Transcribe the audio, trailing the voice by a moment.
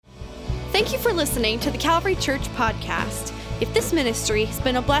Thank you for listening to the Calvary Church podcast. If this ministry has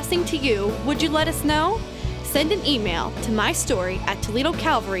been a blessing to you, would you let us know? Send an email to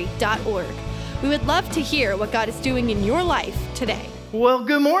mystory@toledocalvary.org. We would love to hear what God is doing in your life today. Well,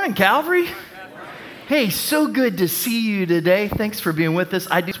 good morning, Calvary. Hey, so good to see you today. Thanks for being with us.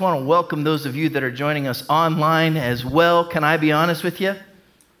 I just want to welcome those of you that are joining us online as well. Can I be honest with you?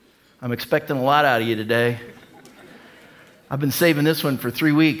 I'm expecting a lot out of you today. I've been saving this one for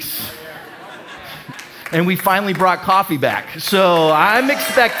 3 weeks. And we finally brought coffee back. So I'm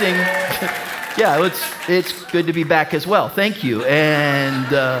expecting, it's good to be back as well. Thank you. And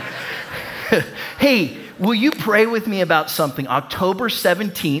hey, will you pray with me about something? October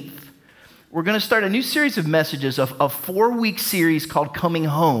 17th, we're going to start a new series of messages, a 4-week series called Coming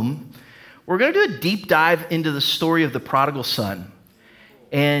Home. We're going to do a deep dive into the story of the prodigal son.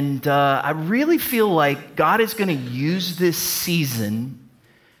 And I really feel like God is going to use this season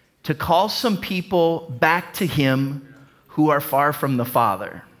to call some people back to Him who are far from the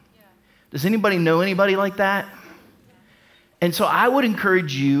Father. Does anybody know anybody like that? And so I would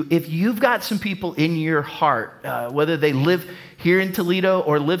encourage you, if you've got some people in your heart, whether they live here in Toledo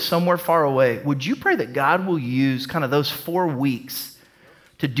or live somewhere far away, would you pray that God will use kind of those 4 weeks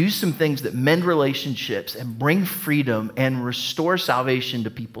to do some things that mend relationships and bring freedom and restore salvation to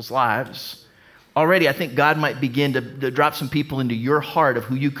people's lives? Already, I think God might begin to drop some people into your heart of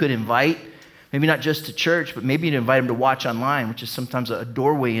who you could invite, maybe not just to church, but maybe to invite them to watch online, which is sometimes a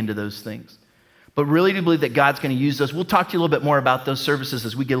doorway into those things. But really to believe that God's going to use those. We'll talk to you a little bit more about those services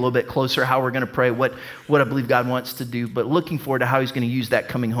as we get a little bit closer, how we're going to pray, what I believe God wants to do, but looking forward to how He's going to use that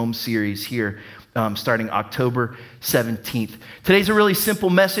Coming Home series here starting October 17th. Today's a really simple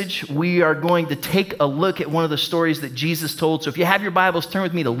message. We are going to take a look at one of the stories that Jesus told. So if you have your Bibles, turn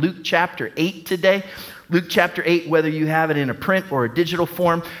with me to Luke chapter 8 today. Luke chapter 8, whether you have it in a print or a digital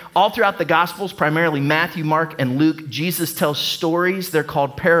form. All throughout the Gospels, primarily Matthew, Mark, and Luke, Jesus tells stories. They're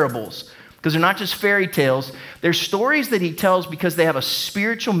called parables because they're not just fairy tales. They're stories that He tells because they have a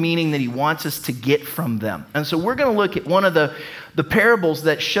spiritual meaning that He wants us to get from them. And so we're going to look at one of the parables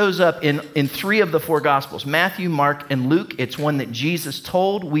that shows up in 3 of the 4 Gospels, Matthew, Mark, and Luke. It's one that Jesus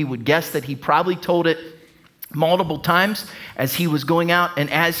told. We would guess that He probably told it multiple times as He was going out and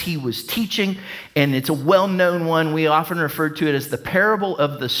as He was teaching. And it's a well-known one. We often refer to it as the parable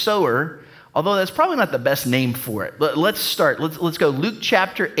of the sower, although that's probably not the best name for it. But let's start. Let's go Luke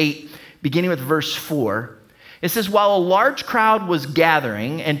chapter 8, beginning with verse 4. It says, while a large crowd was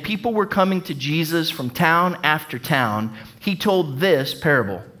gathering and people were coming to Jesus from town after town, He told this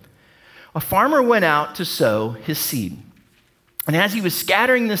parable. A farmer went out to sow his seed. And as he was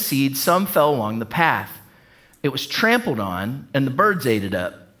scattering the seed, some fell along the path. It was trampled on, and the birds ate it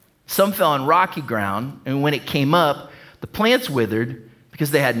up. Some fell on rocky ground, and when it came up, the plants withered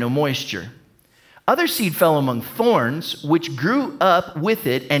because they had no moisture. Other seed fell among thorns, which grew up with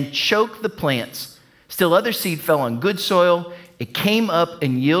it and choked the plants. Still other seed fell on good soil. It came up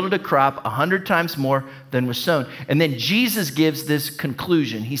and yielded a crop 100 times more than was sown. And then Jesus gives this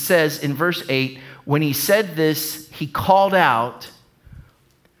conclusion. He says in verse 8, when He said this, He called out,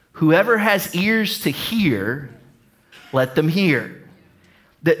 whoever has ears to hear, let them hear.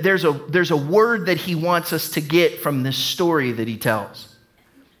 There's a word that He wants us to get from this story that He tells.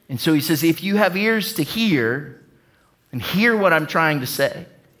 And so He says, if you have ears to hear, and hear what I'm trying to say.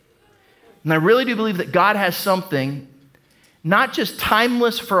 And I really do believe that God has something, not just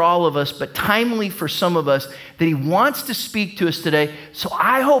timeless for all of us, but timely for some of us, that He wants to speak to us today. So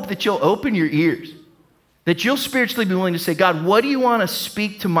I hope that you'll open your ears, that you'll spiritually be willing to say, God, what do you want to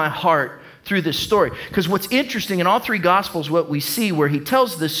speak to my heart through this story? Because what's interesting in all 3 Gospels, what we see where He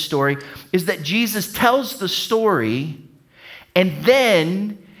tells this story is that Jesus tells the story and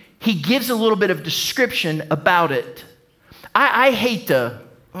then He gives a little bit of description about it. I hate to,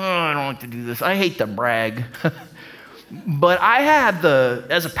 I don't like to do this. I hate to brag. But I have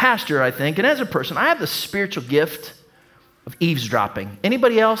as a pastor, I think, and as a person, I have the spiritual gift of eavesdropping.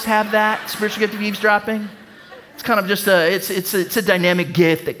 Anybody else have that spiritual gift of eavesdropping? It's kind of just it's a dynamic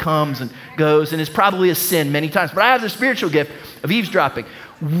gift that comes and goes, and it's probably a sin many times. But I have the spiritual gift of eavesdropping.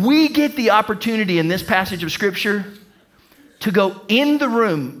 We get the opportunity in this passage of Scripture to go in the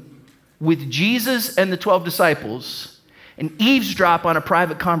room with Jesus and the 12 disciples and eavesdrop on a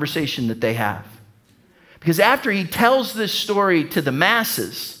private conversation that they have. Because after He tells this story to the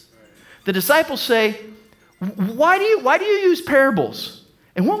masses, the disciples say, why do you use parables?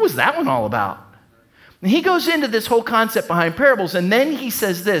 And what was that one all about? And He goes into this whole concept behind parables, and then He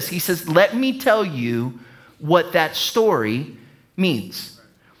says this. He says, let me tell you what that story means.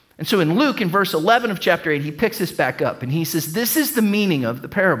 And so in Luke, in verse 11 of chapter 8, he picks this back up, and he says, this is the meaning of the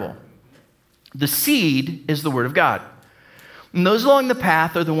parable. The seed is the word of God. And those along the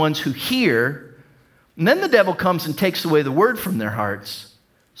path are the ones who hear, and then the devil comes and takes away the word from their hearts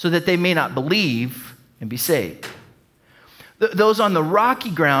so that they may not believe and be saved. Those on the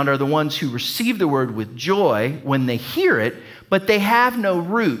rocky ground are the ones who receive the word with joy when they hear it, but they have no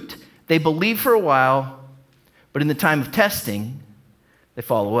root. They believe for a while, but in the time of testing, they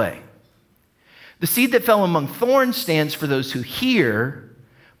fall away. The seed that fell among thorns stands for those who hear,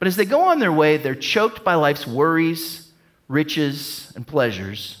 but as they go on their way, they're choked by life's worries, riches, and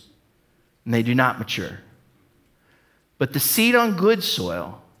pleasures, and they do not mature. But the seed on good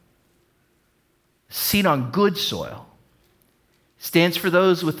soil stands for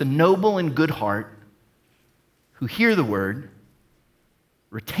those with a noble and good heart who hear the word,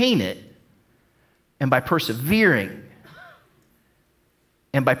 retain it, and by persevering,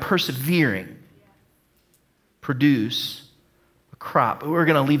 produce a crop. We're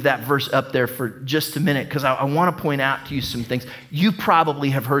going to leave that verse up there for just a minute because I want to point out to you some things. You probably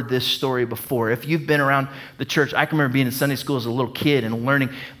have heard this story before. If you've been around the church, I can remember being in Sunday school as a little kid and learning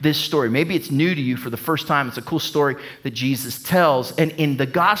this story. Maybe it's new to you for the first time. It's a cool story that Jesus tells. And in the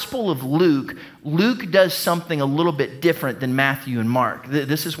Gospel of Luke, Luke does something a little bit different than Matthew and Mark.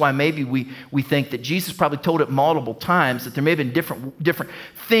 This is why maybe we think that Jesus probably told it multiple times, that there may have been different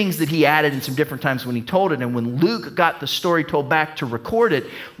things that he added in some different times when he told it. And when Luke got the story told back to record it,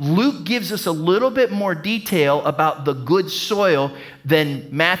 Luke gives us a little bit more detail about the good soil than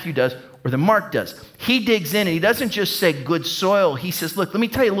Matthew does or than Mark does. He digs in and he doesn't just say good soil. He says, look, let me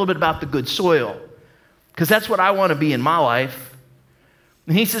tell you a little bit about the good soil because that's what I want to be in my life.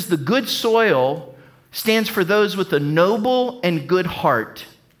 And he says the good soil stands for those with a noble and good heart.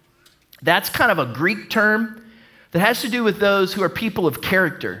 That's kind of a Greek term that has to do with those who are people of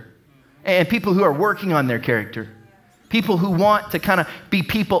character and people who are working on their character. People who want to kind of be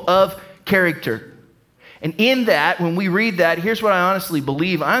people of character. And in that, when we read that, here's what I honestly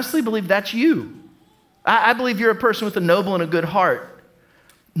believe. I honestly believe that's you. I believe you're a person with a noble and a good heart.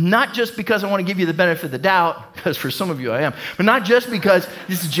 Not just because I want to give you the benefit of the doubt, because for some of you I am, but not just because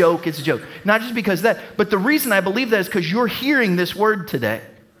it's a joke. Not just because of that, but the reason I believe that is because you're hearing this word today.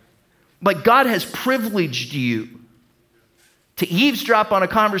 Like God has privileged you to eavesdrop on a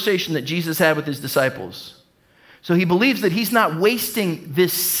conversation that Jesus had with his disciples. So he believes that he's not wasting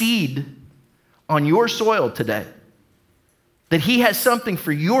this seed on your soil today, that he has something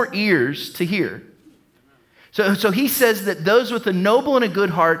for your ears to hear. So he says that those with a noble and a good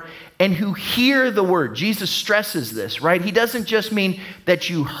heart and who hear the word, Jesus stresses this, right? He doesn't just mean that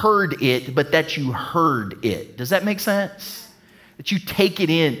you heard it, but that you heard it. Does that make sense? That you take it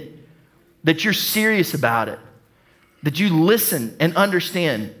in, that you're serious about it, that you listen and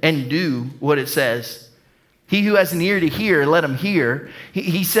understand and do what it says. He who has an ear to hear, let him hear.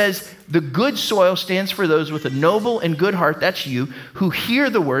 He says the good soil stands for those with a noble and good heart, that's you, who hear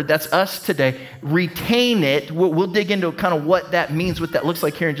the word, that's us today, retain it. We'll dig into kind of what that means, what that looks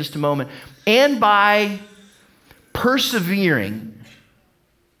like here in just a moment. And by persevering,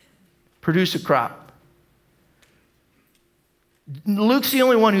 produce a crop. Luke's the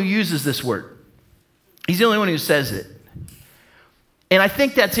only one who uses this word. He's the only one who says it. And I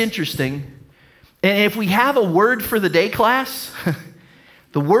think that's interesting. And if we have a word for the day class,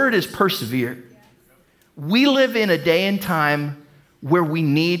 the word is persevere. We live in a day and time where we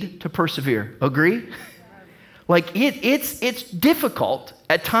need to persevere. Agree? Like it's difficult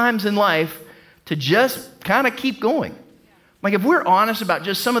at times in life to just kind of keep going. Like if we're honest about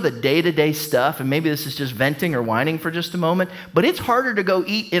just some of the day-to-day stuff, and maybe this is just venting or whining for just a moment, but it's harder to go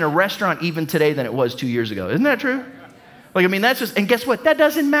eat in a restaurant even today than it was 2 years ago. Isn't that true? Like, I mean, that's just, and guess what? That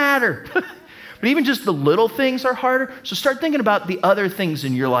doesn't matter. But even just the little things are harder. So start thinking about the other things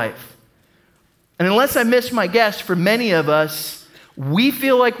in your life. And unless I miss my guess, for many of us, we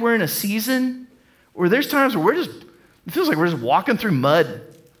feel like we're in a season where there's times where it feels like we're just walking through mud,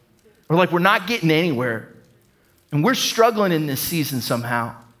 or like we're not getting anywhere. And we're struggling in this season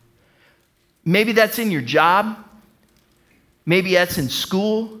somehow. Maybe that's in your job. Maybe that's in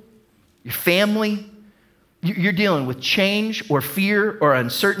school, your family. You're dealing with change or fear or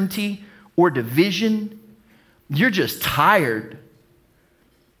uncertainty or division. You're just tired.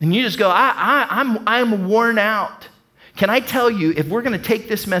 And you just go, I'm worn out. Can I tell you, if we're going to take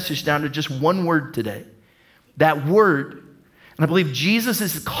this message down to just one word today, that word, and I believe Jesus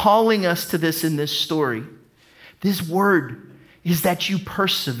is calling us to this in this story, this word is that you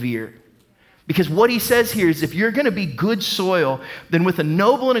persevere. Because what he says here is if you're going to be good soil, then with a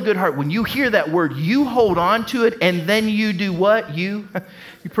noble and a good heart, when you hear that word, you hold on to it, and then you do what? You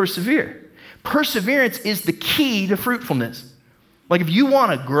persevere. Perseverance is the key to fruitfulness. Like if you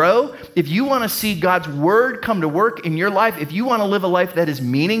want to grow, if you want to see God's word come to work in your life, if you want to live a life that is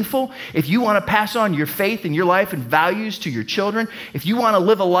meaningful, if you want to pass on your faith in your life and values to your children, if you want to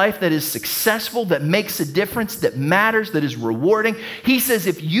live a life that is successful, that makes a difference, that matters, that is rewarding, he says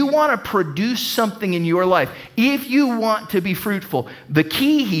if you want to produce something in your life, if you want to be fruitful, the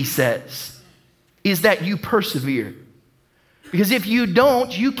key, he says, is that you persevere. Because if you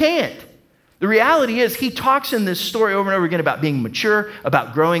don't, you can't. The reality is he talks in this story over and over again about being mature,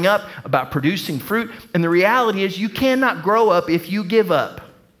 about growing up, about producing fruit. And the reality is you cannot grow up if you give up.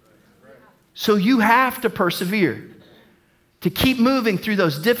 So you have to persevere to keep moving through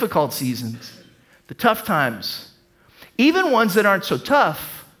those difficult seasons, the tough times, even ones that aren't so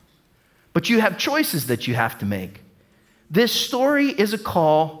tough, but you have choices that you have to make. This story is a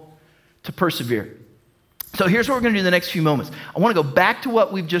call to persevere. So here's what we're going to do in the next few moments. I want to go back to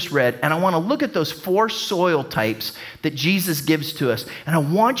what we've just read, and I want to look at those 4 soil types that Jesus gives to us. And I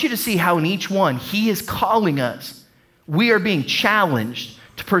want you to see how in each one he is calling us. We are being challenged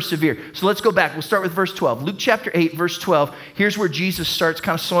to persevere. So let's go back. We'll start with verse 12. Luke chapter 8, verse 12. Here's where Jesus starts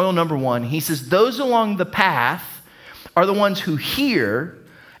kind of soil number 1. He says, those along the path are the ones who hear,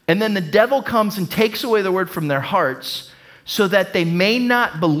 and then the devil comes and takes away the word from their hearts so that they may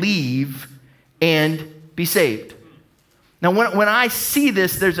not believe and be saved. Now, when I see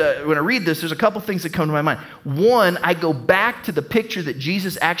this, when I read this, there's a couple things that come to my mind. One, I go back to the picture that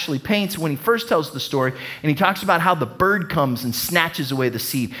Jesus actually paints when he first tells the story, and he talks about how the bird comes and snatches away the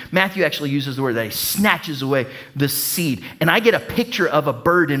seed. Matthew actually uses the word that he snatches away the seed, and I get a picture of a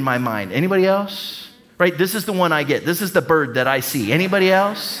bird in my mind. Anybody else? Right? This is the one I get. This is the bird that I see. Anybody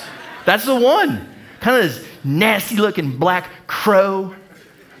else? That's the one. Kind of this nasty-looking black crow.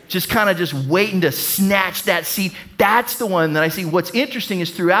 Just kind of just waiting to snatch that seed. That's the one that I see. What's interesting is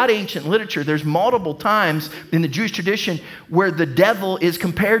throughout ancient literature, there's multiple times in the Jewish tradition where the devil is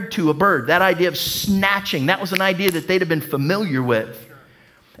compared to a bird. That idea of snatching, that was an idea that they'd have been familiar with.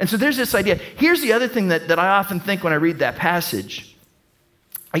 And so there's this idea. Here's the other thing that I often think when I read that passage.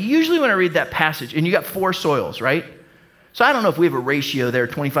 When I read that passage, and you got 4 soils, right? So I don't know if we have a ratio there,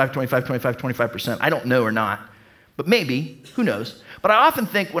 25, 25, 25, 25%. I don't know or not. But maybe, who knows? But I often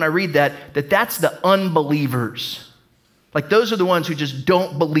think when I read that that's the unbelievers. Like those are the ones who just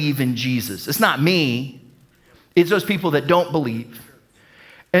don't believe in Jesus. It's not me. It's those people that don't believe.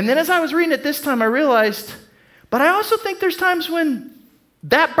 And then as I was reading it this time, I realized, but I also think there's times when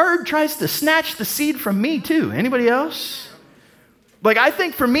that bird tries to snatch the seed from me too. Anybody else? Like I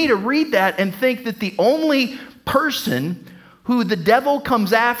think for me to read that and think that the only person who the devil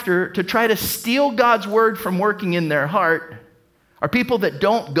comes after to try to steal God's word from working in their heart are people that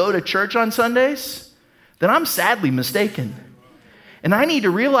don't go to church on Sundays, then I'm sadly mistaken. And I need to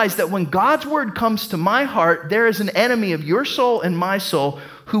realize that when God's word comes to my heart, there is an enemy of your soul and my soul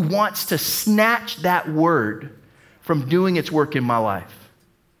who wants to snatch that word from doing its work in my life.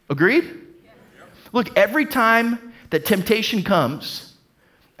 Agreed? Look, every time that temptation comes,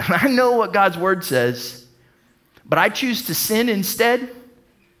 and I know what God's word says, but I choose to sin instead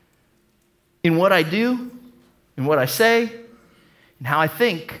in what I do, in what I say, and how I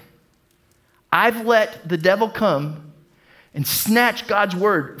think. I've let the devil come and snatch God's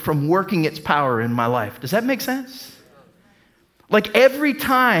word from working its power in my life. Does that make sense? Like every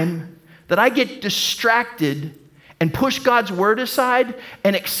time that I get distracted and push God's word aside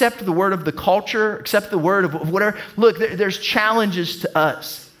and accept the word of the culture, accept the word of whatever, look, there's challenges to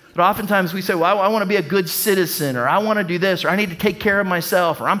us. But oftentimes we say, well, I want to be a good citizen, or I want to do this, or I need to take care of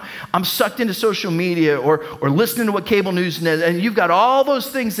myself, or I'm sucked into social media, or listening to what cable news is, and you've got all those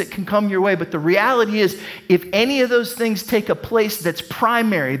things that can come your way. But the reality is, if any of those things take a place that's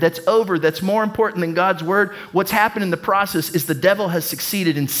primary, that's more important than God's word, what's happened in the process is the devil has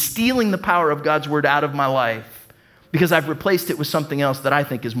succeeded in stealing the power of God's word out of my life because I've replaced it with something else that I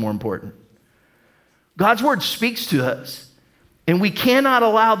think is more important. God's word speaks to us. And we cannot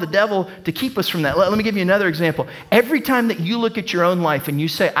allow the devil to keep us from that. Let me give you another example. Every time that you look at your own life and you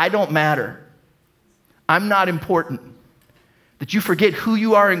say, I don't matter, I'm not important, that you forget who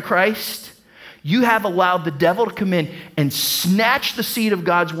you are in Christ, you have allowed the devil to come in and snatch the seed of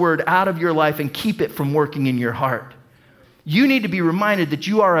God's word out of your life and keep it from working in your heart. You need to be reminded that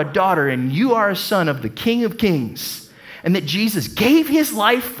you are a daughter and you are a son of the King of Kings, and that Jesus gave his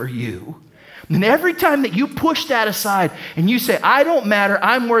life for you. And every time that you push that aside and you say, I don't matter,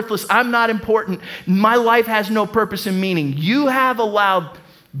 I'm worthless, I'm not important, my life has no purpose and meaning, you have allowed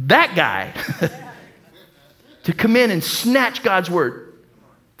that guy to come in and snatch God's word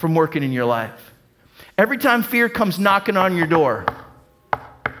from working in your life. Every time fear comes knocking on your door,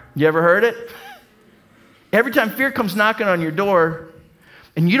 you ever heard it? Every time fear comes knocking on your door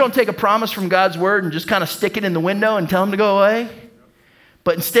and you don't take a promise from God's word and just kind of stick it in the window and tell him to go away,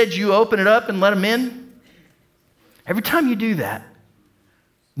 but instead you open it up and let him in, every time you do that,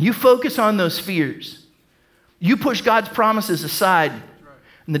 you focus on those fears, you push God's promises aside,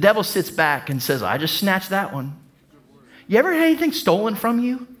 and the devil sits back and says, I just snatched that one. You ever had anything stolen from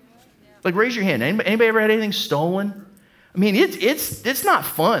you? Like, raise your hand. Anybody ever had anything stolen? I mean, it's not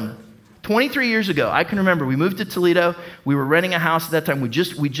fun. 23 years ago, I can remember we moved to Toledo. We were renting a house at that time. We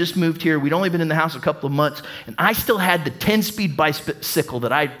just moved here. We'd only been in the house a couple of months, and I still had the 10-speed bicycle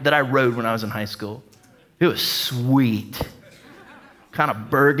that I rode when I was in high school. It was sweet. Kind of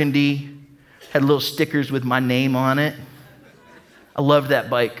burgundy. Had little stickers with my name on it. I loved that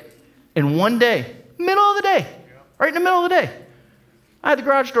bike. And one day, middle of the day, right in the middle of the day, I had the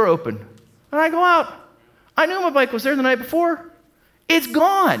garage door open. And I go out. I knew my bike was there the night before. It's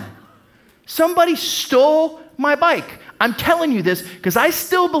gone. Somebody stole my bike. I'm telling you this because I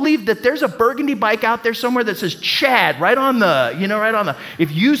still believe that there's a burgundy bike out there somewhere that says Chad right on the,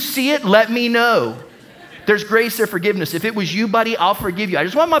 if you see it, let me know. There's grace or forgiveness. If it was you, buddy, I'll forgive you. I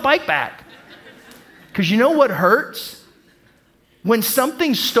just want my bike back. Because you know what hurts? When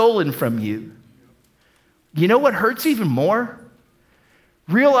something's stolen from you. You know what hurts even more?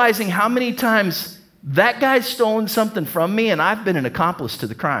 Realizing how many times that guy's stolen something from me and I've been an accomplice to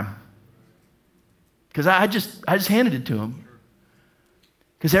the crime. Because I just handed it to him.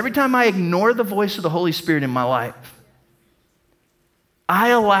 Because every time I ignore the voice of the Holy Spirit in my life, I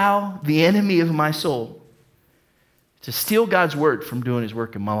allow the enemy of my soul to steal God's word from doing his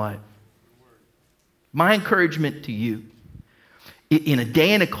work in my life. My encouragement to you, in a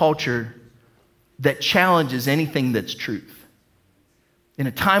day and a culture that challenges anything that's truth, in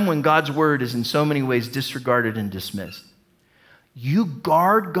a time when God's word is in so many ways disregarded and dismissed, you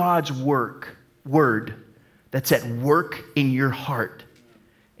guard God's word that's at work in your heart,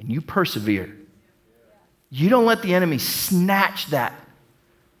 and you persevere. You don't let the enemy snatch that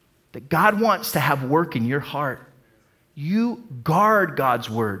God wants to have work in your heart. You guard God's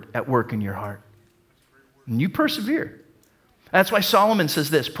word at work in your heart, and you persevere. That's why Solomon says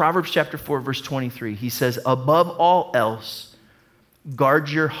this, Proverbs chapter 4, verse 23. He says, above all else, guard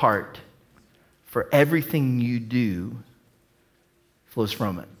your heart, for everything you do flows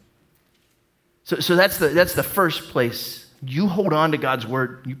from it. So that's the first place. You hold on to God's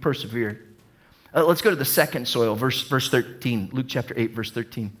word, you persevere. Let's go to the second soil, verse 13, Luke chapter 8, verse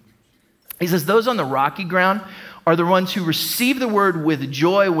 13. He says, those on the rocky ground are the ones who receive the word with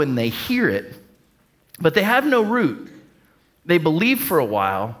joy when they hear it, but they have no root. They believe for a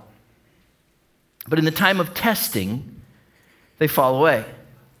while, but in the time of testing, they fall away.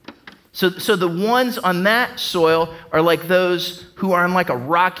 So the ones on that soil are like those who are on like a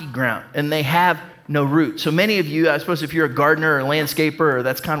rocky ground, and they have no root. So many of you, I suppose if you're a gardener or a landscaper, or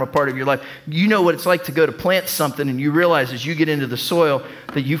that's kind of a part of your life, you know what it's like to go to plant something, and you realize as you get into the soil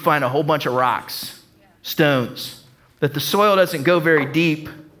that you find a whole bunch of rocks, stones, that the soil doesn't go very deep.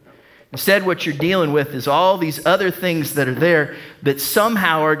 Instead, what you're dealing with is all these other things that are there that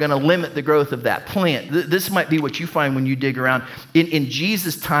somehow are going to limit the growth of that plant. This might be what you find when you dig around. In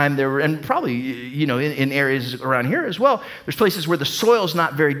Jesus' time, there were, and probably in areas around here as well, there's places where the soil's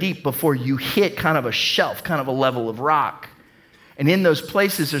not very deep before you hit kind of a shelf, kind of a level of rock. And in those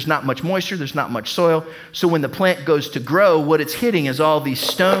places, there's not much moisture, there's not much soil. So when the plant goes to grow, what it's hitting is all these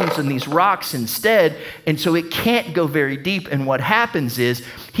stones and these rocks instead. And so it can't go very deep. And what happens is,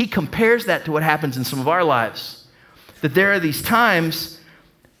 he compares that to what happens in some of our lives. That there are these times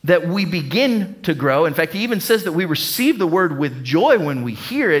that we begin to grow. In fact, he even says that we receive the word with joy when we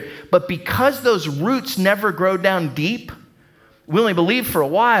hear it. But because those roots never grow down deep, we only believe for a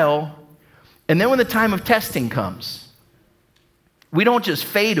while. And then when the time of testing comes, we don't just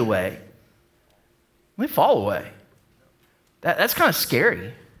fade away. We fall away. That's kind of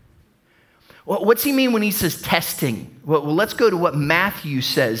scary. Well, what's he mean when he says testing? Well, let's go to what Matthew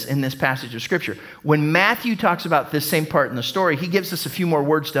says in this passage of Scripture. When Matthew talks about this same part in the story, he gives us a few more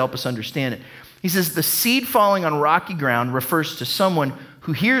words to help us understand it. He says, the seed falling on rocky ground refers to someone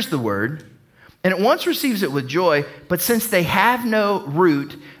who hears the word and at once receives it with joy, but since they have no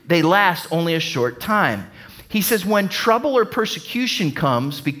root, they last only a short time. He says when trouble or persecution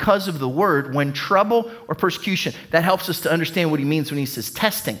comes because of the word, when trouble or persecution, that helps us to understand what he means when he says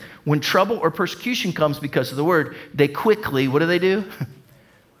testing. When trouble or persecution comes because of the word, they quickly, what do?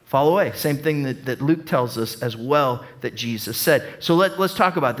 Fall away. Same thing that Luke tells us as well that Jesus said. So let's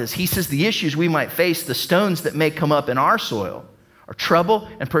talk about this. He says the issues we might face, the stones that may come up in our soil, are trouble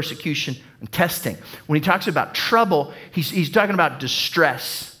and persecution and testing. When he talks about trouble, he's talking about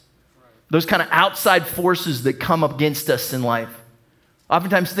distress. those kind of outside forces that come up against us in life.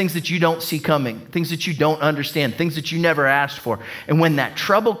 Oftentimes things that you don't see coming, things that you don't understand, things that you never asked for. And when that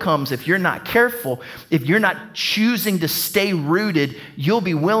trouble comes, if you're not careful, if you're not choosing to stay rooted, you'll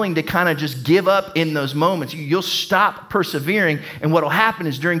be willing to kind of just give up in those moments. You'll stop persevering. And what will happen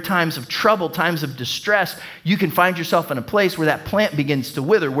is during times of trouble, times of distress, you can find yourself in a place where that plant begins to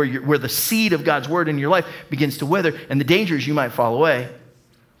wither, where the seed of God's word in your life begins to wither. And the danger is you might fall away.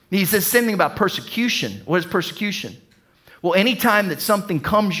 He says the same thing about persecution. What is persecution? Well, anytime that something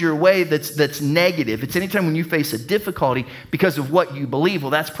comes your way that's negative, it's anytime when you face a difficulty because of what you believe,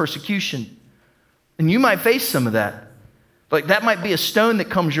 well, that's persecution. And you might face some of that. Like that might be a stone that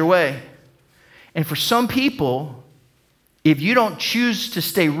comes your way. And for some people, if you don't choose to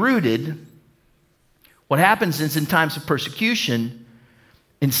stay rooted, what happens is in times of persecution,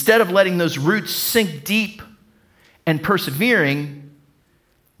 instead of letting those roots sink deep and persevering,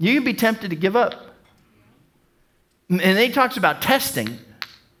 you can be tempted to give up. And then he talks about testing.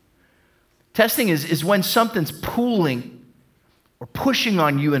 Testing is when something's pulling or pushing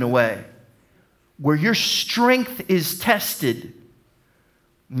on you in a way where your strength is tested.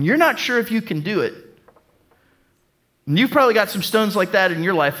 And you're not sure if you can do it. And you've probably got some stones like that in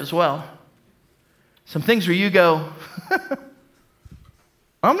your life as well. Some things where you go,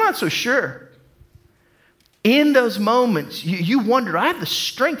 I'm not so sure. In those moments, you wonder, I have the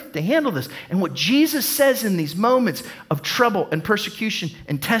strength to handle this. And what Jesus says in these moments of trouble and persecution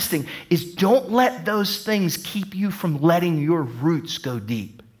and testing is don't let those things keep you from letting your roots go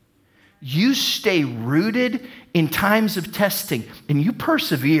deep. You stay rooted in times of testing and you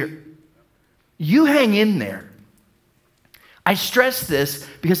persevere. You hang in there. I stress this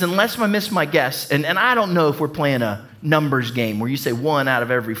because unless I miss my guess, and I don't know if we're playing a numbers game where you say 1 out of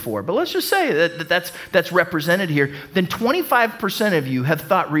every 4, but let's just say that's represented here, then 25% of you have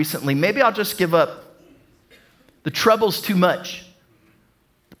thought recently, maybe I'll just give up. The trouble's too much.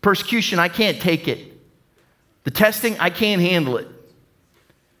 The persecution, I can't take it. The testing, I can't handle it.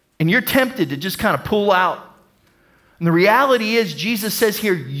 And you're tempted to just kind of pull out. And the reality is, Jesus says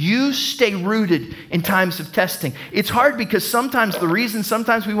here, you stay rooted in times of testing. It's hard because sometimes the reason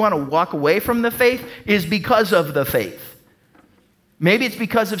sometimes we want to walk away from the faith is because of the faith. Maybe it's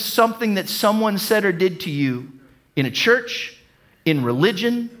because of something that someone said or did to you in a church, in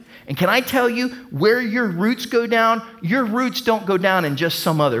religion. And can I tell you, where your roots go down, your roots don't go down in just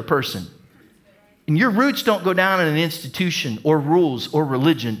some other person. And your roots don't go down in an institution or rules or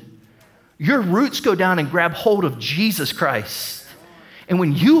religion. Your roots go down and grab hold of Jesus Christ. And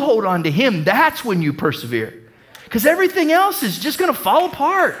when you hold on to him, that's when you persevere. Because everything else is just going to fall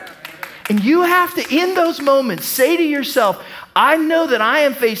apart. And you have to, in those moments, say to yourself, I know that I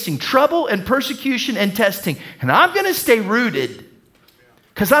am facing trouble and persecution and testing, and I'm going to stay rooted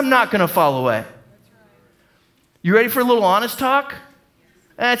because I'm not going to fall away. You ready for a little honest talk?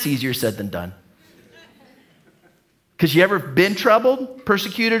 That's easier said than done. Because you ever been troubled,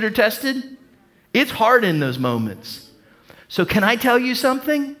 persecuted, or tested? It's hard in those moments. So can I tell you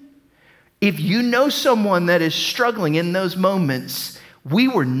something? If you know someone that is struggling in those moments, we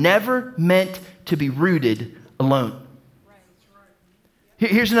were never meant to be rooted alone.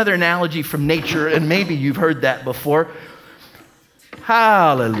 Here's another analogy from nature, and maybe you've heard that before.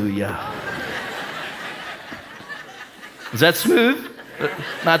 Hallelujah. Is that smooth?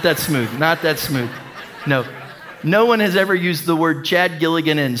 Not that smooth. Not that smooth. No. No one has ever used the word Chad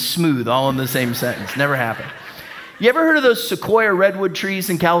Gilligan and smooth all in the same sentence. Never happened. You ever heard of those sequoia redwood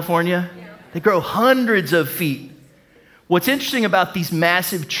trees in California? They grow hundreds of feet. What's interesting about these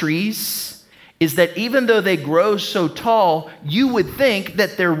massive trees is that even though they grow so tall, you would think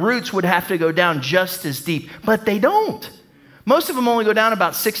that their roots would have to go down just as deep, but they don't. Most of them only go down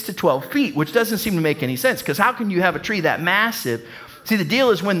about 6 to 12 feet, which doesn't seem to make any sense, because how can you have a tree that massive? See, the deal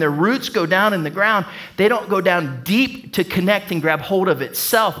is when their roots go down in the ground, they don't go down deep to connect and grab hold of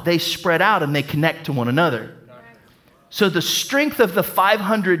itself. They spread out and they connect to one another. So the strength of the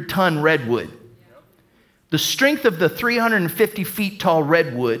 500-ton redwood, the strength of the 350 feet tall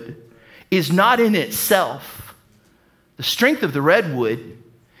redwood is not in itself. The strength of the redwood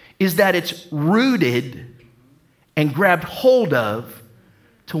is that it's rooted and grabbed hold of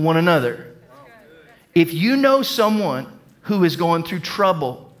to one another. If you know someone who is going through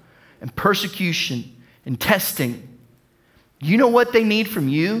trouble and persecution and testing, you know what they need from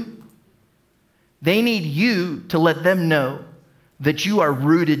you? They need you to let them know that you are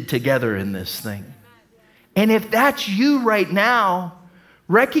rooted together in this thing. And if that's you right now,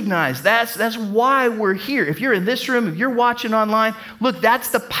 recognize that's why we're here. If you're in this room, if you're watching online, look, that's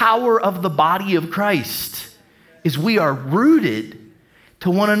the power of the body of Christ, is we are rooted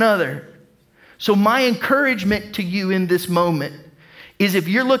to one another. So my encouragement to you in this moment is if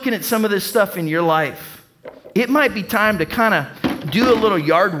you're looking at some of this stuff in your life, it might be time to kind of do a little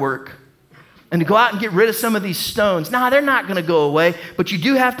yard work and to go out and get rid of some of these stones. Now, they're not going to go away, but you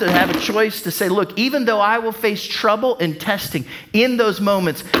do have to have a choice to say, look, even though I will face trouble and testing in those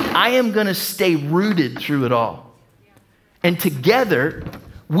moments, I am going to stay rooted through it all. And together,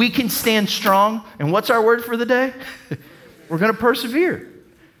 we can stand strong. And what's our word for the day? We're going to persevere.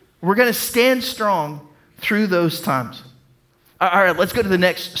 We're going to stand strong through those times. All right, let's go to the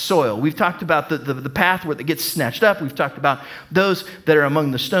next soil. We've talked about the path where it gets snatched up. We've talked about those that are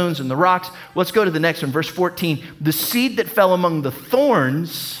among the stones and the rocks. Let's go to the next one, verse 14. The seed that fell among the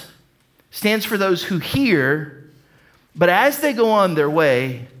thorns stands for those who hear, but as they go on their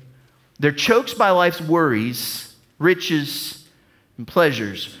way, they're choked by life's worries, riches, and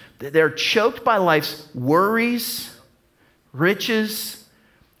pleasures. They're choked by life's worries, riches,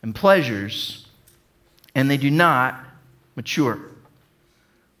 and pleasures, and they do not mature.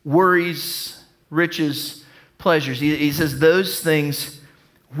 Worries, riches, pleasures. He says those things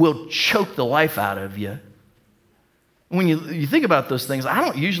will choke the life out of you. When you think about those things, I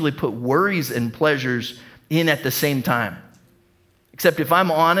don't usually put worries and pleasures in at the same time. Except if I'm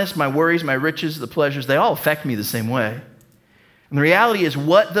honest, my worries, my riches, the pleasures, they all affect me the same way. And the reality is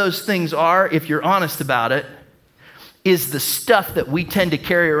what those things are, if you're honest about it, is the stuff that we tend to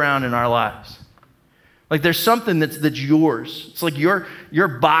carry around in our lives. Like there's something that's yours. It's like your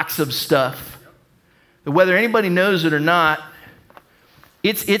box of stuff. Whether anybody knows it or not,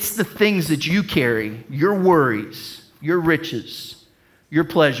 it's the things that you carry, your worries, your riches, your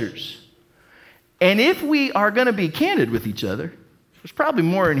pleasures. And if we are going to be candid with each other, there's probably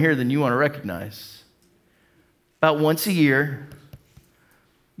more in here than you want to recognize. About once a year,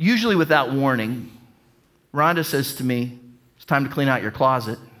 usually without warning, Rhonda says to me, it's time to clean out your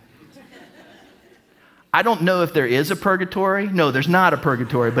closet. I don't know if there is a purgatory. No, there's not a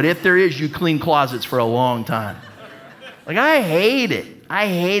purgatory. But if there is, you clean closets for a long time. Like, I hate it. I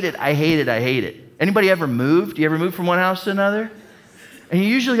hate it. I hate it. I hate it. Anybody ever moved? You ever move from one house to another? And you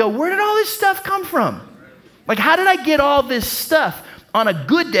usually go, where did all this stuff come from? Like, how did I get all this stuff? On a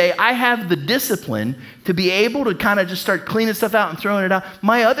good day, I have the discipline to be able to kind of just start cleaning stuff out and throwing it out.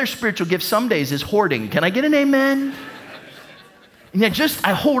 My other spiritual gift some days is hoarding. Can I get an amen? And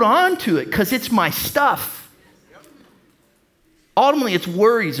I hold on to it because it's my stuff. Ultimately, it's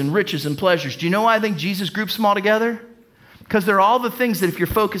worries and riches and pleasures. Do you know why I think Jesus groups them all together? Because they're all the things that if you're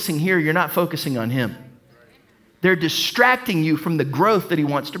focusing here, you're not focusing on him. They're distracting you from the growth that he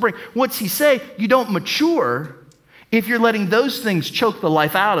wants to bring. What's he say? You don't mature if you're letting those things choke the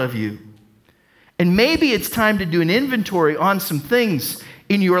life out of you. And maybe it's time to do an inventory on some things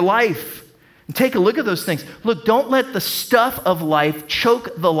in your life. And take a look at those things. Look, don't let the stuff of life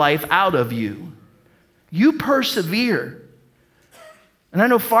choke the life out of you. You persevere. And I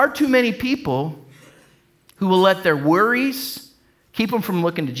know far too many people who will let their worries keep them from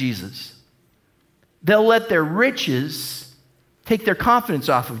looking to Jesus. They'll let their riches take their confidence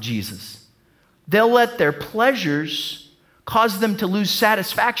off of Jesus. They'll let their pleasures cause them to lose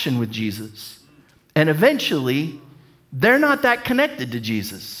satisfaction with Jesus. And eventually, they're not that connected to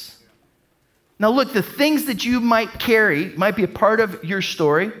Jesus. Now look, the things that you might carry might be a part of your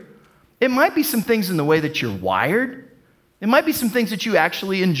story. It might be some things in the way that you're wired. It might be some things that you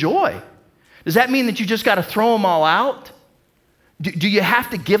actually enjoy. Does that mean that you just got to throw them all out? Do you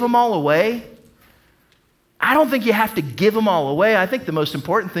have to give them all away? I don't think you have to give them all away. I think the most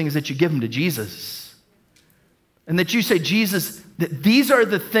important thing is that you give them to Jesus. And that you say, Jesus, these are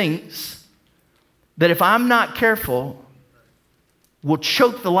the things that if I'm not careful will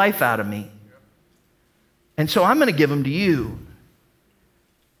choke the life out of me. And so I'm going to give them to you.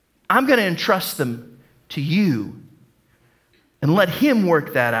 I'm going to entrust them to you and let him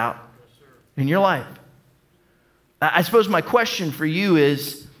work that out in your life. I suppose my question for you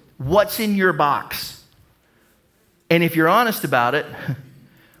is, what's in your box? And if you're honest about it,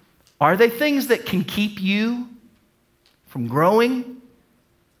 are they things that can keep you from growing,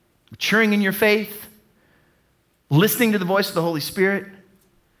 maturing in your faith, listening to the voice of the Holy Spirit?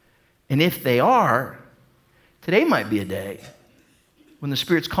 And if they are, today might be a day when the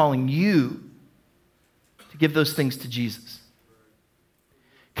Spirit's calling you to give those things to Jesus.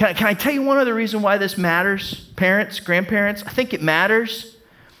 Can I tell you one other reason why this matters, parents, grandparents? I think it matters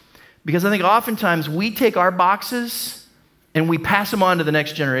because I think oftentimes we take our boxes and we pass them on to the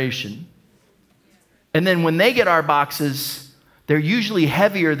next generation. And then when they get our boxes, they're usually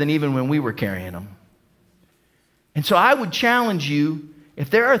heavier than even when we were carrying them. And so I would challenge you, if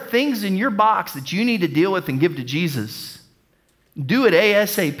there are things in your box that you need to deal with and give to Jesus, do it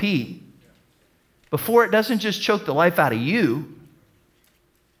ASAP. before it doesn't just choke the life out of you,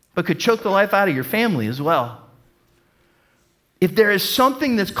 but could choke the life out of your family as well. If there is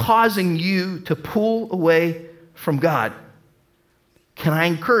something that's causing you to pull away from God, can I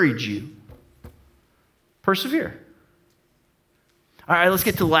encourage you? Persevere. All right, let's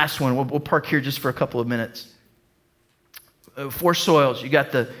get to the last one. We'll park here just for a couple of minutes. 4 soils. You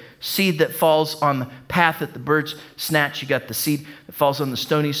got the seed that falls on the path that the birds snatch. You got the seed that falls on the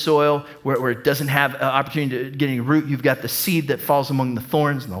stony soil where it doesn't have an opportunity to get any root. You've got the seed that falls among the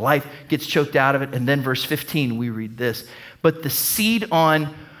thorns and the life gets choked out of it. And then verse 15, we read this. But the seed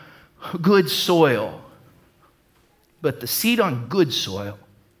on good soil,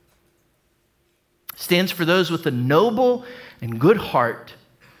 stands for those with a noble and good heart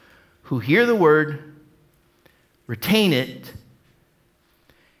who hear the word, retain it,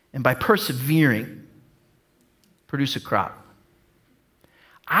 and by persevering, produce a crop.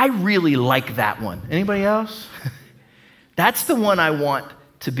 I really like that one. Anybody else? That's the one I want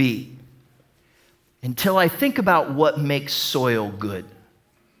to be. Until I think about what makes soil good.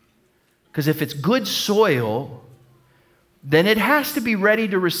 Because if it's good soil, then it has to be ready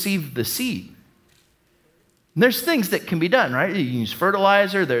to receive the seed. And there's things that can be done, right? You can use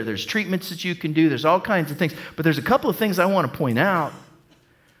fertilizer, there's treatments that you can do, there's all kinds of things. But there's a couple of things I want to point out.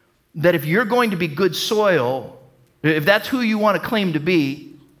 That if you're going to be good soil, if that's who you want to claim to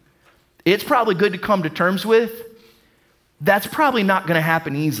be, it's probably good to come to terms with. That's probably not going to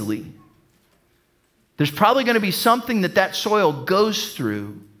happen easily. There's probably going to be something that soil goes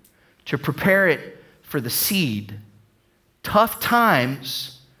through to prepare it for the seed. Tough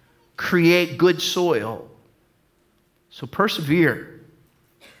times create good soil. So persevere.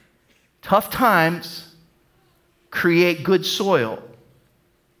 Tough times create good soil.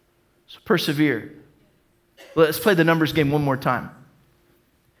 So persevere. Let's play the numbers game one more time.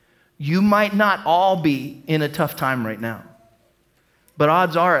 You might not all be in a tough time right now, but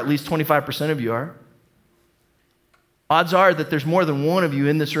odds are at least 25% of you are. Odds are that there's more than one of you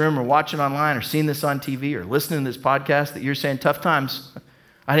in this room or watching online or seeing this on TV or listening to this podcast that you're saying, tough times,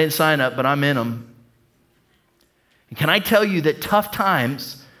 I didn't sign up, but I'm in them. And can I tell you that tough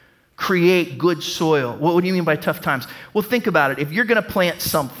times create good soil? What do you mean by tough times? Well, think about it. If you're going to plant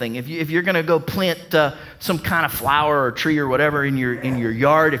something, if you're going to go plant some kind of flower or tree or whatever in your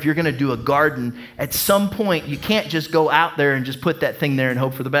yard, if you're going to do a garden, at some point you can't just go out there and just put that thing there and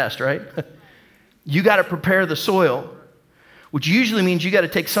hope for the best, right? You got to prepare the soil, which usually means you got to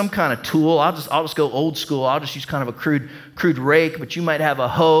take some kind of tool. I'll just go old school. I'll just use kind of a crude rake, but you might have a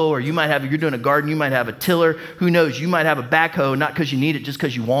hoe, or you might have, if you're doing a garden, you might have a tiller. Who knows? You might have a backhoe, not because you need it, just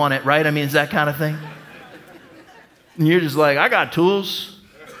because you want it, right? I mean, it's that kind of thing. And you're just like, I got tools.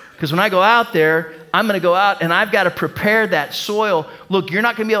 Because when I go out there, I'm going to go out and I've got to prepare that soil. Look, you're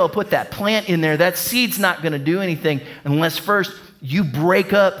not going to be able to put that plant in there. That seed's not going to do anything unless first you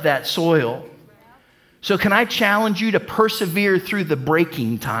break up that soil. So can I challenge you to persevere through the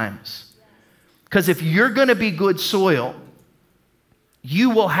breaking times? Because if you're going to be good soil,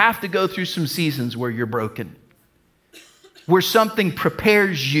 you will have to go through some seasons where you're broken, where something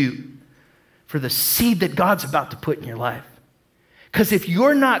prepares you for the seed that God's about to put in your life. Because if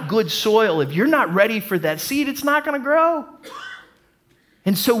you're not good soil, if you're not ready for that seed, it's not going to grow.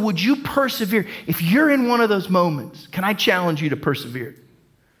 And so would you persevere? If you're in one of those moments, can I challenge you to persevere?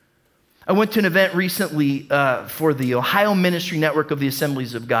 I went to an event recently for the Ohio Ministry Network of the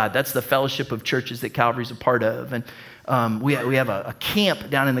Assemblies of God. That's the fellowship of churches that Calvary's a part of. And we have a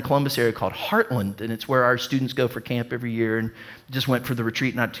camp down in the Columbus area called Heartland, and it's where our students go for camp every year. And just went for the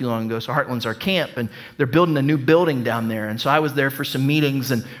retreat not too long ago. So Heartland's our camp, and they're building a new building down there. And so I was there for some meetings,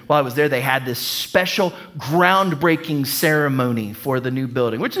 and while I was there, they had this special groundbreaking ceremony for the new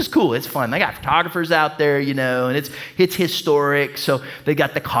building, which is cool. It's fun. They got photographers out there, you know, and it's historic. So they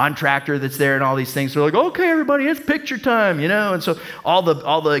got the contractor that's there and all these things. They're like, okay, everybody, it's picture time, you know. And so all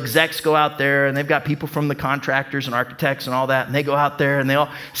the execs go out there, and they've got people from the contractors and architects and all that, and they go out there and they all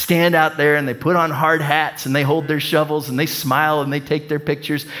stand out there and they put on hard hats and they hold their shovels and they smile and they take their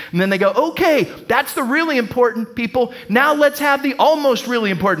pictures, and then they go, okay, that's the really important people. Now let's have the almost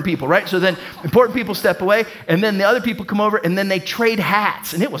really important people, right? So then important people step away, and then the other people come over, and then they trade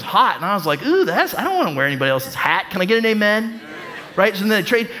hats, and it was hot, and I was like, ooh, I don't want to wear anybody else's hat. Can I get an amen? Right? So then they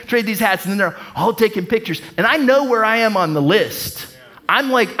trade these hats, and then they're all taking pictures, and I know where I am on the list. I'm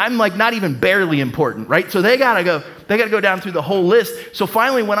like not even barely important, right? So they gotta go down through the whole list. So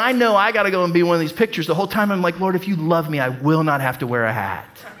finally, when I know I gotta go and be one of these pictures, the whole time I'm like, Lord, if you love me, I will not have to wear a hat.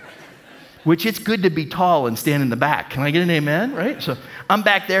 which it's good to be tall and stand in the back. Can I get an amen, right? So I'm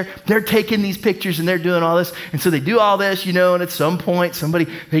back there. They're taking these pictures and they're doing all this. And so they do all this, and at some point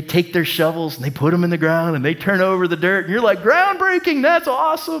they take their shovels and they put them in the ground and they turn over the dirt. And you're like, groundbreaking, that's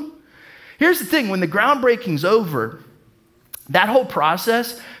awesome. Here's the thing, when the groundbreaking's over, that whole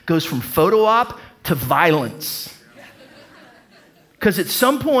process goes from photo op to violence. Because at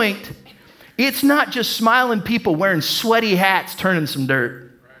some point, it's not just smiling people wearing sweaty hats turning some dirt.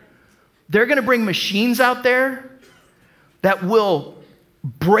 They're going to bring machines out there that will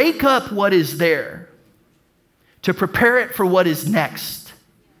break up what is there to prepare it for what is next.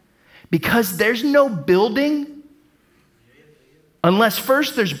 Because there's no building unless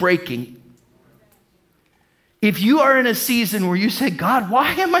first there's breaking. If you are in a season where you say, God,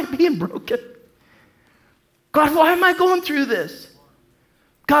 why am I being broken? God, why am I going through this?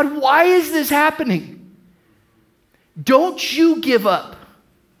 God, why is this happening? Don't you give up.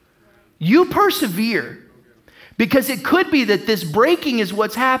 You persevere, because it could be that this breaking is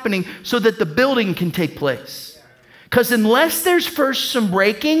what's happening so that the building can take place. Because unless there's first some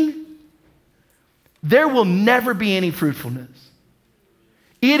breaking, there will never be any fruitfulness.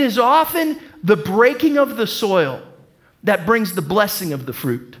 It is often the breaking of the soil that brings the blessing of the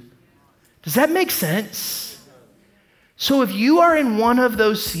fruit. Does that make sense? So if you are in one of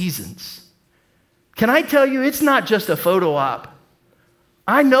those seasons, can I tell you, it's not just a photo op.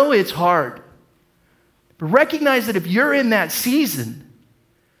 I know it's hard, but recognize that if you're in that season,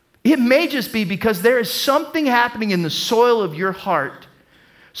 it may just be because there is something happening in the soil of your heart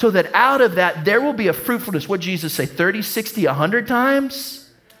so that out of that, there will be a fruitfulness. What did Jesus say, 30, 60, 100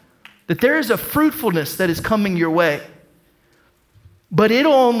 times? That there is a fruitfulness that is coming your way. But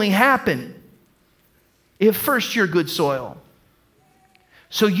it'll only happen if first you're good soil.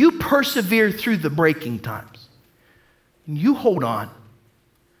 So you persevere through the breaking times. And you hold on.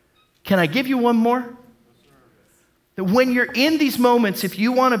 Can I give you one more? That when you're in these moments, if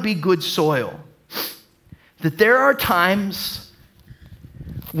you want to be good soil, that there are times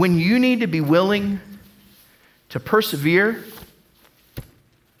when you need to be willing to persevere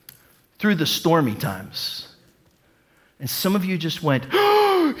through the stormy times. And some of you just went,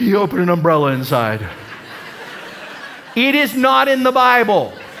 oh, he opened an umbrella inside. It is not in the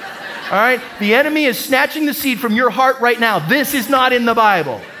Bible. All right? The enemy is snatching the seed from your heart right now. This is not in the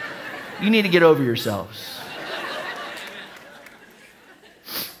Bible. You need to get over yourselves.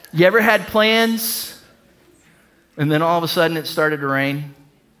 You ever had plans and then all of a sudden it started to rain?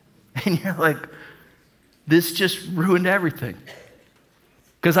 And you're like, this just ruined everything.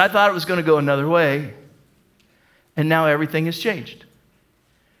 Because I thought it was going to go another way. And now everything has changed.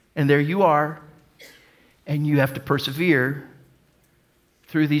 And there you are. And you have to persevere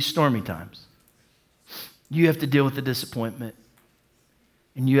through these stormy times. You have to deal with the disappointment.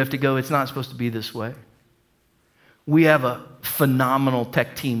 And you have to go, it's not supposed to be this way. We have a phenomenal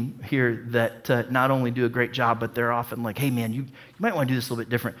tech team here that not only do a great job, but they're often like, hey man, you might want to do this a little bit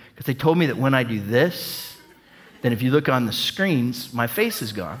different. Because they told me that when I do this, then if you look on the screens, my face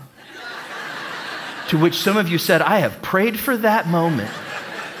is gone. To which some of you said, I have prayed for that moment.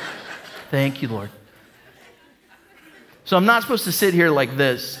 Thank you, Lord. So I'm not supposed to sit here like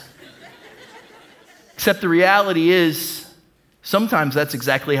this. Except the reality is, sometimes that's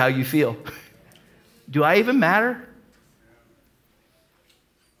exactly how you feel. Do I even matter?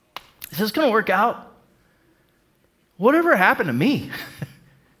 Is this going to work out? Whatever happened to me?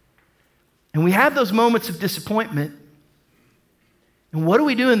 And we have those moments of disappointment. And what do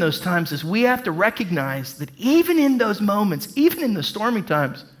we do in those times is we have to recognize that even in those moments, even in the stormy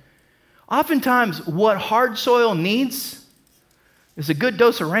times, oftentimes what hard soil needs is a good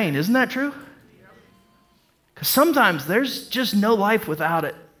dose of rain. Isn't that true? Because sometimes there's just no life without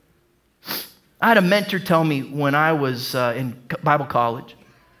it. I had a mentor tell me when I was in Bible college.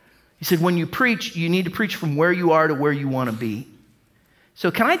 He said, when you preach, you need to preach from where you are to where you want to be.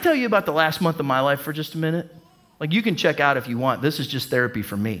 So can I tell you about the last month of my life for just a minute? Like, you can check out if you want. This is just therapy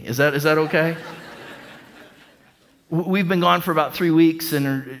for me. Is that okay? We've been gone for about 3 weeks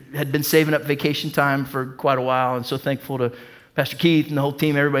and had been saving up vacation time for quite a while, and so thankful to Pastor Keith and the whole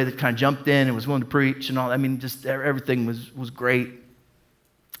team, everybody that kind of jumped in and was willing to preach and all. I mean, just everything was great.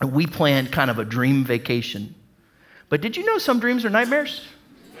 And we planned kind of a dream vacation. But did you know some dreams are nightmares?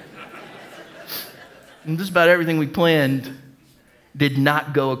 And just about everything we planned did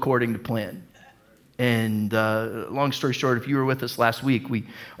not go according to plan. And long story short, if you were with us last week,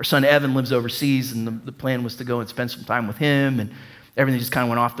 our son Evan lives overseas, and the plan was to go and spend some time with him, and everything just kind of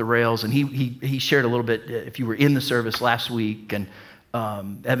went off the rails. And he shared a little bit, if you were in the service last week, and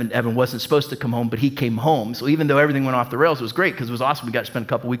Evan wasn't supposed to come home, but he came home. So even though everything went off the rails, it was great because it was awesome. We got to spend a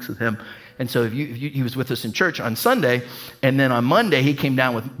couple weeks with him. And so he was with us in church on Sunday. And then on Monday, he came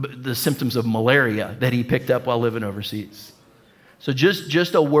down with the symptoms of malaria that he picked up while living overseas. So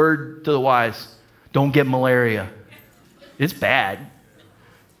just a word to the wise, don't get malaria. It's bad.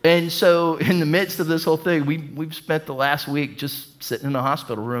 And so in the midst of this whole thing, we've spent the last week just sitting in a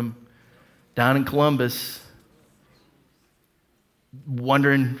hospital room down in Columbus,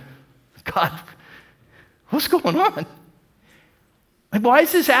 wondering, God, what's going on? Like, why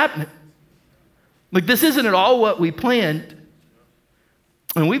is this happening? Like, this isn't at all what we planned.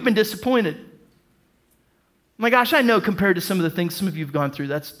 And we've been disappointed. My gosh, I know compared to some of the things some of you have gone through,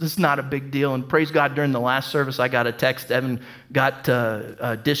 that's not a big deal. And praise God, during the last service, I got a text. Evan got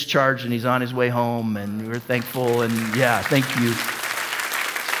discharged, and he's on his way home. And we're thankful. And yeah, thank you.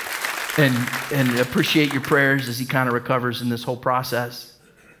 And appreciate your prayers as he kind of recovers in this whole process.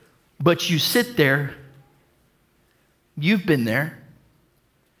 But you sit there, you've been there,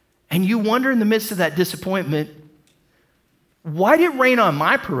 and you wonder in the midst of that disappointment, why did it rain on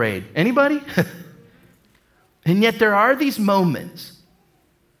my parade? Anybody? And yet there are these moments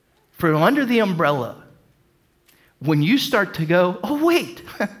from under the umbrella when you start to go, oh wait,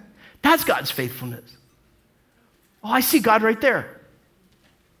 that's God's faithfulness. Oh, I see God right there.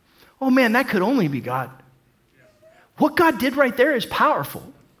 Oh man, that could only be God. What God did right there is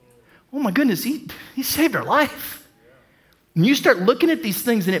powerful. Oh my goodness, he saved our life. And you start looking at these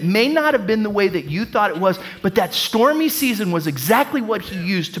things, and it may not have been the way that you thought it was, but that stormy season was exactly what he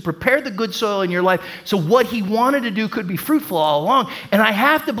used to prepare the good soil in your life, so what he wanted to do could be fruitful all along. And I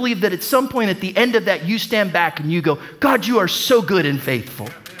have to believe that at some point at the end of that, you stand back and you go, God, you are so good and faithful.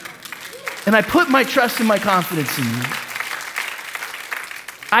 And I put my trust and my confidence in you.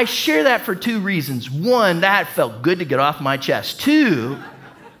 I share that for two reasons. One, that felt good to get off my chest. Two,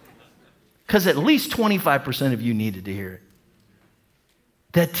 because at least 25% of you needed to hear it.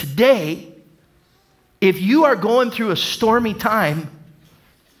 That today, if you are going through a stormy time,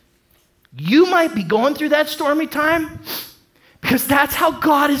 you might be going through that stormy time because that's how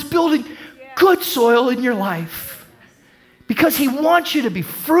God is building good soil in your life. Because he wants you to be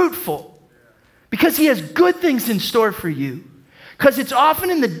fruitful. Because he has good things in store for you. Because it's often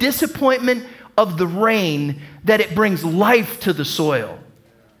in the disappointment of the rain that it brings life to the soil.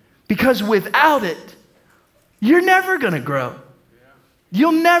 Because without it, you're never going to grow.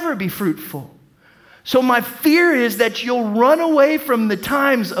 You'll never be fruitful. So my fear is that you'll run away from the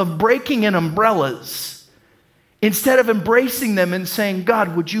times of breaking in umbrellas instead of embracing them and saying,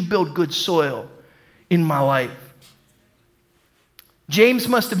 God, would you build good soil in my life? James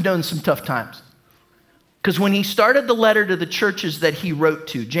must have known some tough times. Because when he started the letter to the churches that he wrote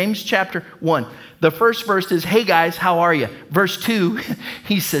to, James chapter 1, the first verse is, hey guys, how are you? Verse 2,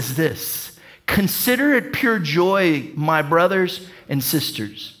 he says this, consider it pure joy, my brothers and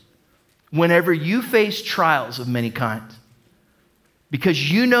sisters, whenever you face trials of many kinds,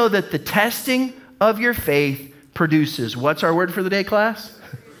 because you know that the testing of your faith produces, what's our word for the day, class?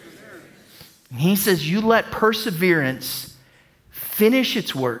 He says, you let perseverance finish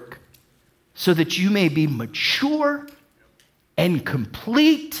its work so that you may be mature and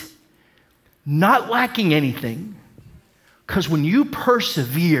complete, not lacking anything. Because when you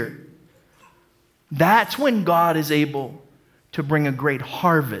persevere, that's when God is able to bring a great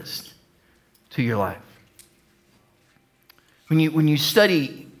harvest to your life. When you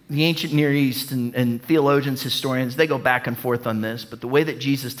study the ancient Near East and theologians, historians, they go back and forth on this, but the way that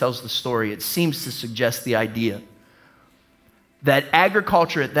Jesus tells the story, it seems to suggest the idea that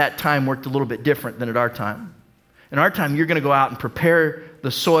agriculture at that time worked a little bit different than at our time. In our time, you're going to go out and prepare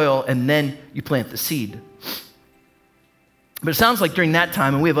the soil, and then you plant the seed. But it sounds like during that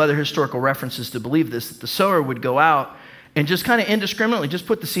time, and we have other historical references to believe this, that the sower would go out and just kind of indiscriminately just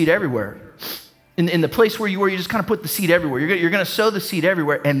put the seed everywhere. In the place where you were, you just kind of put the seed everywhere. You're going to sow the seed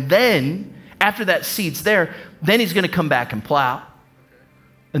everywhere, and then, after that seed's there, then he's going to come back and plow.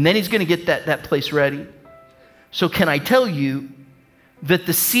 And then he's going to get that place ready. So can I tell you that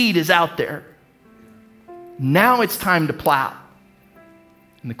the seed is out there? Now it's time to plow.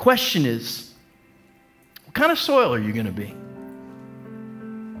 And the question is, what kind of soil are you going to be?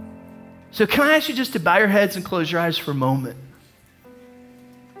 So can I ask you just to bow your heads and close your eyes for a moment?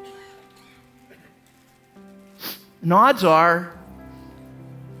 And odds are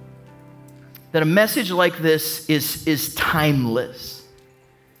that a message like this is timeless,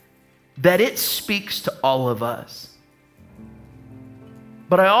 that it speaks to all of us.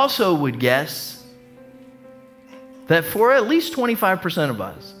 But I also would guess that for at least 25% of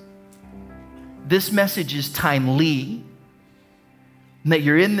us, this message is timely and that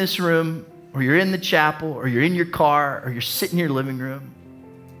you're in this room, or you're in the chapel, or you're in your car, or you're sitting in your living room,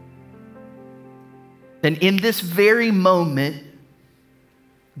 then in this very moment,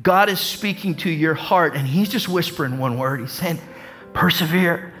 God is speaking to your heart, and he's just whispering one word. He's saying,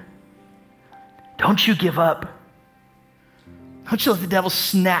 persevere. Don't you give up. Don't you let the devil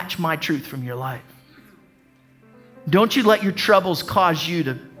snatch my truth from your life. Don't you let your troubles cause you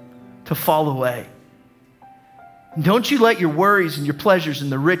to fall away. Don't you let your worries and your pleasures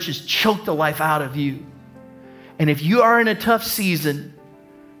and the riches choke the life out of you. And if you are in a tough season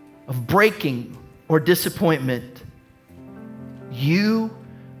of breaking or disappointment, you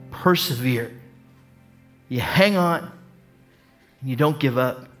persevere. You hang on and you don't give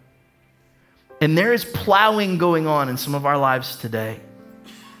up. And there is plowing going on in some of our lives today.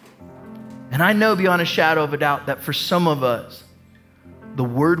 And I know beyond a shadow of a doubt that for some of us, the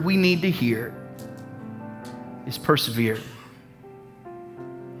word we need to hear is persevere.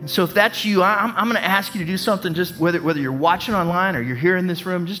 And so if that's you, I'm going to ask you to do something, just whether you're watching online or you're here in this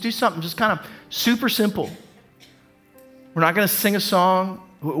room, just do something just kind of super simple. We're not going to sing a song.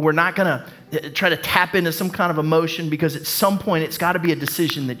 We're not going to try to tap into some kind of emotion, because at some point it's got to be a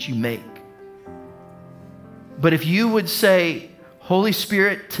decision that you make. But if you would say, Holy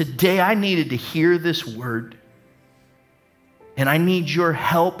Spirit, today I needed to hear this word, and I need your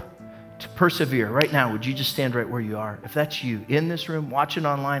help to persevere. Right now, would you just stand right where you are? If that's you, in this room, watching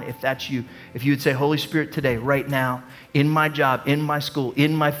online, if that's you, if you would say, Holy Spirit, today, right now, in my job, in my school,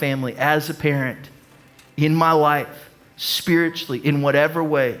 in my family, as a parent, in my life, spiritually, in whatever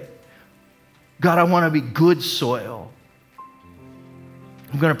way, God, I want to be good soil.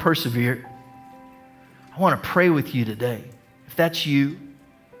 I'm going to persevere. I want to pray with you today. If that's you,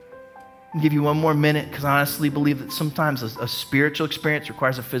 I'll give you one more minute, because I honestly believe that sometimes a spiritual experience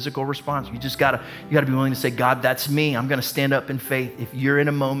requires a physical response. You gotta be willing to say, God, that's me. I'm going to stand up in faith. If you're in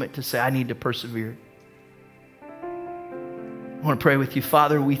a moment to say, I need to persevere. I want to pray with you.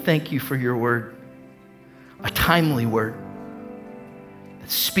 Father, we thank you for your word, a timely word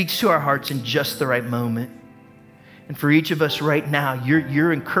that speaks to our hearts in just the right moment. And for each of us right now,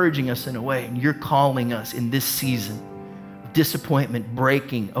 you're encouraging us in a way, and you're calling us in this season of disappointment,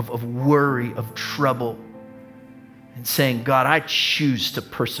 breaking, of worry, of trouble, and saying, God, I choose to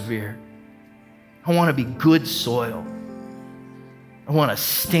persevere. I want to be good soil. I want to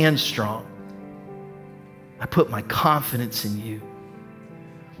stand strong. I put my confidence in you.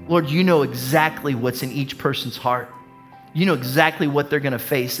 Lord, you know exactly what's in each person's heart. You know exactly what they're going to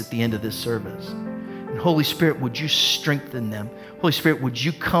face at the end of this service. And Holy Spirit, would you strengthen them? Holy Spirit, would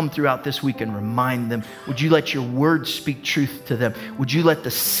you come throughout this week and remind them? Would you let your word speak truth to them? Would you let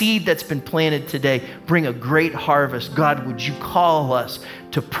the seed that's been planted today bring a great harvest? God, would you call us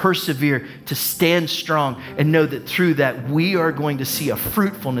to persevere, to stand strong, and know that through that we are going to see a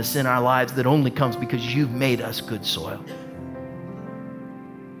fruitfulness in our lives that only comes because you've made us good soil.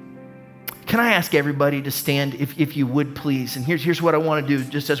 Can I ask everybody to stand, if you would, please? And here's what I want to do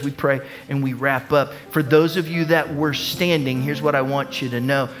just as we pray and we wrap up. For those of you that were standing, here's what I want you to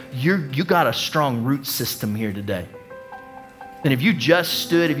know. You got a strong root system here today. And if you just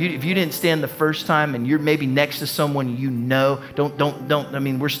stood, if you didn't stand the first time and you're maybe next to someone you know, don't, I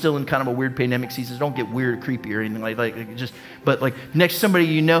mean, we're still in kind of a weird pandemic season. Don't get weird or creepy or anything but next to somebody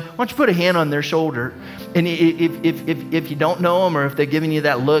you know, why don't you put a hand on their shoulder? And if you don't know them, or if they're giving you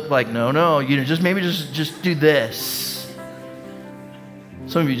that look like, no, just do this.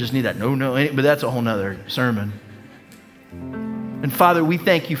 Some of you just need that, no, but that's a whole nother sermon. And Father, we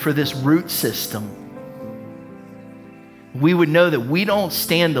thank you for this root system. We would know that we don't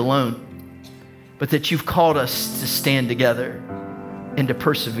stand alone, but that you've called us to stand together and to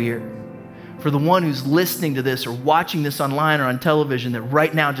persevere. For the one who's listening to this or watching this online or on television that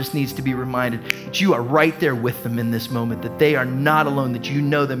right now just needs to be reminded that you are right there with them in this moment, that they are not alone, that you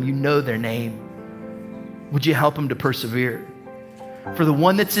know them, you know their name. Would you help them to persevere? For the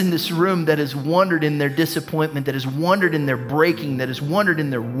one that's in this room that has wandered in their disappointment, that has wandered in their breaking, that has wandered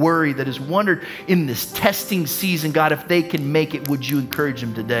in their worry, that has wandered in this testing season, God, if they can make it, would you encourage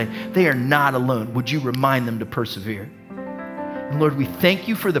them today? They are not alone. Would you remind them to persevere? And Lord, we thank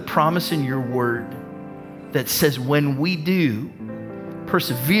you for the promise in your word that says when we do,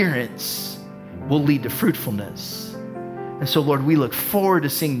 perseverance will lead to fruitfulness. And so, Lord, we look forward to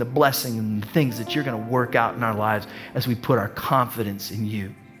seeing the blessing and the things that you're going to work out in our lives as we put our confidence in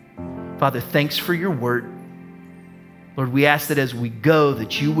you. Father, thanks for your word. Lord, we ask that as we go,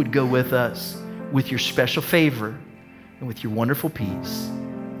 that you would go with us with your special favor and with your wonderful peace.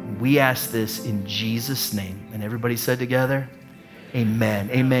 We ask this in Jesus' name. And everybody said together, amen.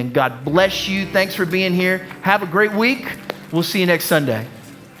 Amen. God bless you. Thanks for being here. Have a great week. We'll see you next Sunday.